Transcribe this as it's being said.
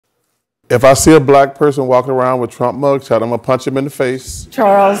If I see a black person walking around with Trump mugshot, I'm gonna punch him in the face.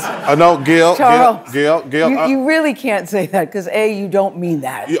 Charles. No, Gail. Charles. Gail. You really can't say that because you don't mean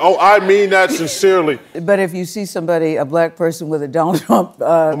that. Oh, I mean that sincerely. But if you see somebody, a black person with a Donald Trump,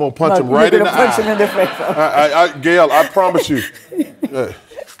 I'm gonna punch him right in the eye. Punch him in the face. Gail, I promise you.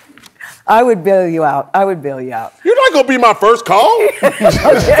 I would bail you out. I would bail you out. You're not gonna be my first call.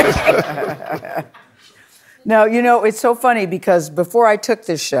 No, you know, it's so funny because before I took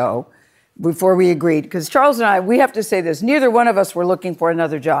this show, before we agreed, because Charles and I, we have to say this, neither one of us were looking for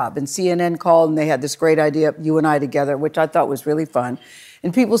another job. And CNN called and they had this great idea, you and I together, which I thought was really fun.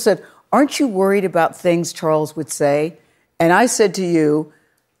 And people said, aren't you worried about things Charles would say? And I said to you,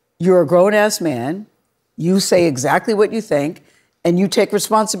 you're a grown-ass man. You say exactly what you think, and you take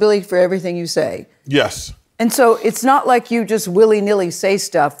responsibility for everything you say. Yes. And so it's not like you just willy-nilly say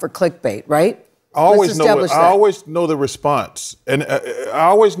stuff for clickbait, right? I always know the response, and I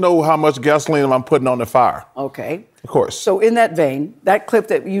always know how much gasoline I'm putting on the fire. Okay. Of course. So in that vein, that clip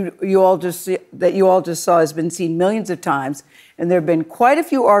that you all just saw has been seen millions of times, and there have been quite a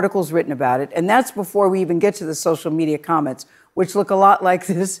few articles written about it, and that's before we even get to the social media comments, which look a lot like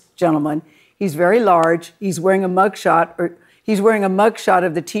this gentleman. He's very large. He's wearing a mugshot, or he's wearing a mugshot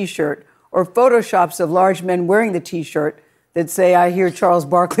of the T-shirt, or photoshops of large men wearing the T-shirt that say, "I hear Charles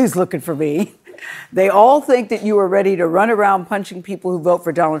Barkley's looking for me." They all think that you are ready to run around punching people who vote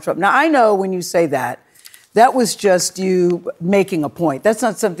for Donald Trump. Now, I know when you say that, that was just you making a point. That's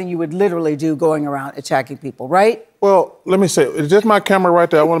not something you would literally do going around attacking people, right? Well, let me say, is this my camera right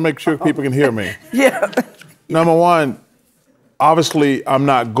there? I want to make sure people can hear me. Yeah. Number one, obviously, I'm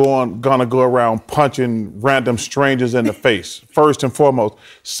not gonna go around punching random strangers in the face, first and foremost.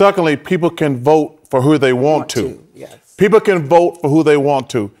 Secondly, people can vote for who they want to. Yes. People can vote for who they want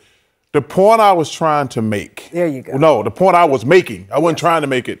to. The point I was trying to make. There you go. No, the point I was making. I wasn't trying to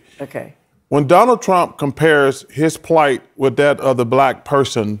make it. Okay. When Donald Trump compares his plight with that of the black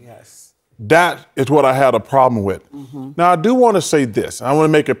person, yes, that is what I had a problem with. Mm-hmm. Now, I do want to say this. I want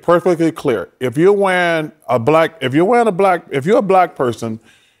to make it perfectly clear. If you're a black person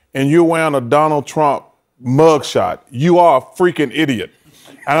and you're wearing a Donald Trump mugshot, you are a freaking idiot.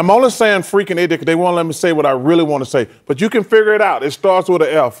 And I'm only saying freaking idiot because they won't let me say what I really want to say. But you can figure it out. It starts with an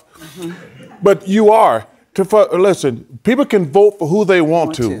F. Mm-hmm. But you are. Listen, people can vote for who they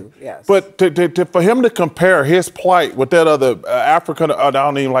want to. Yes. But for him to compare his plight with that other African, I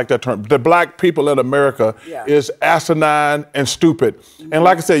don't even like that term, the black people in America is asinine and stupid. Mm-hmm. And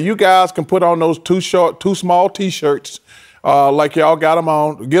like I said, you guys can put on those too small T-shirts like y'all got them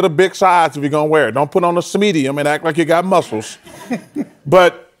on. Get a big size if you're going to wear it. Don't put on a medium and act like you got muscles.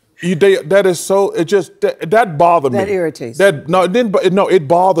 But that is so, that bothered me. That irritates it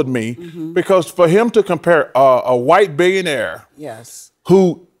bothered me because for him to compare a white billionaire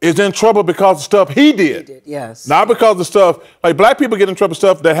who is in trouble because of stuff he did. Yes. Not because of stuff, like black people get in trouble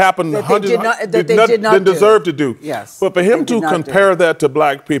stuff that happened they did not deserve to do. Yes. But for him to compare that to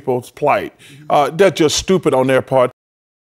black people's plight, that's just stupid on their part.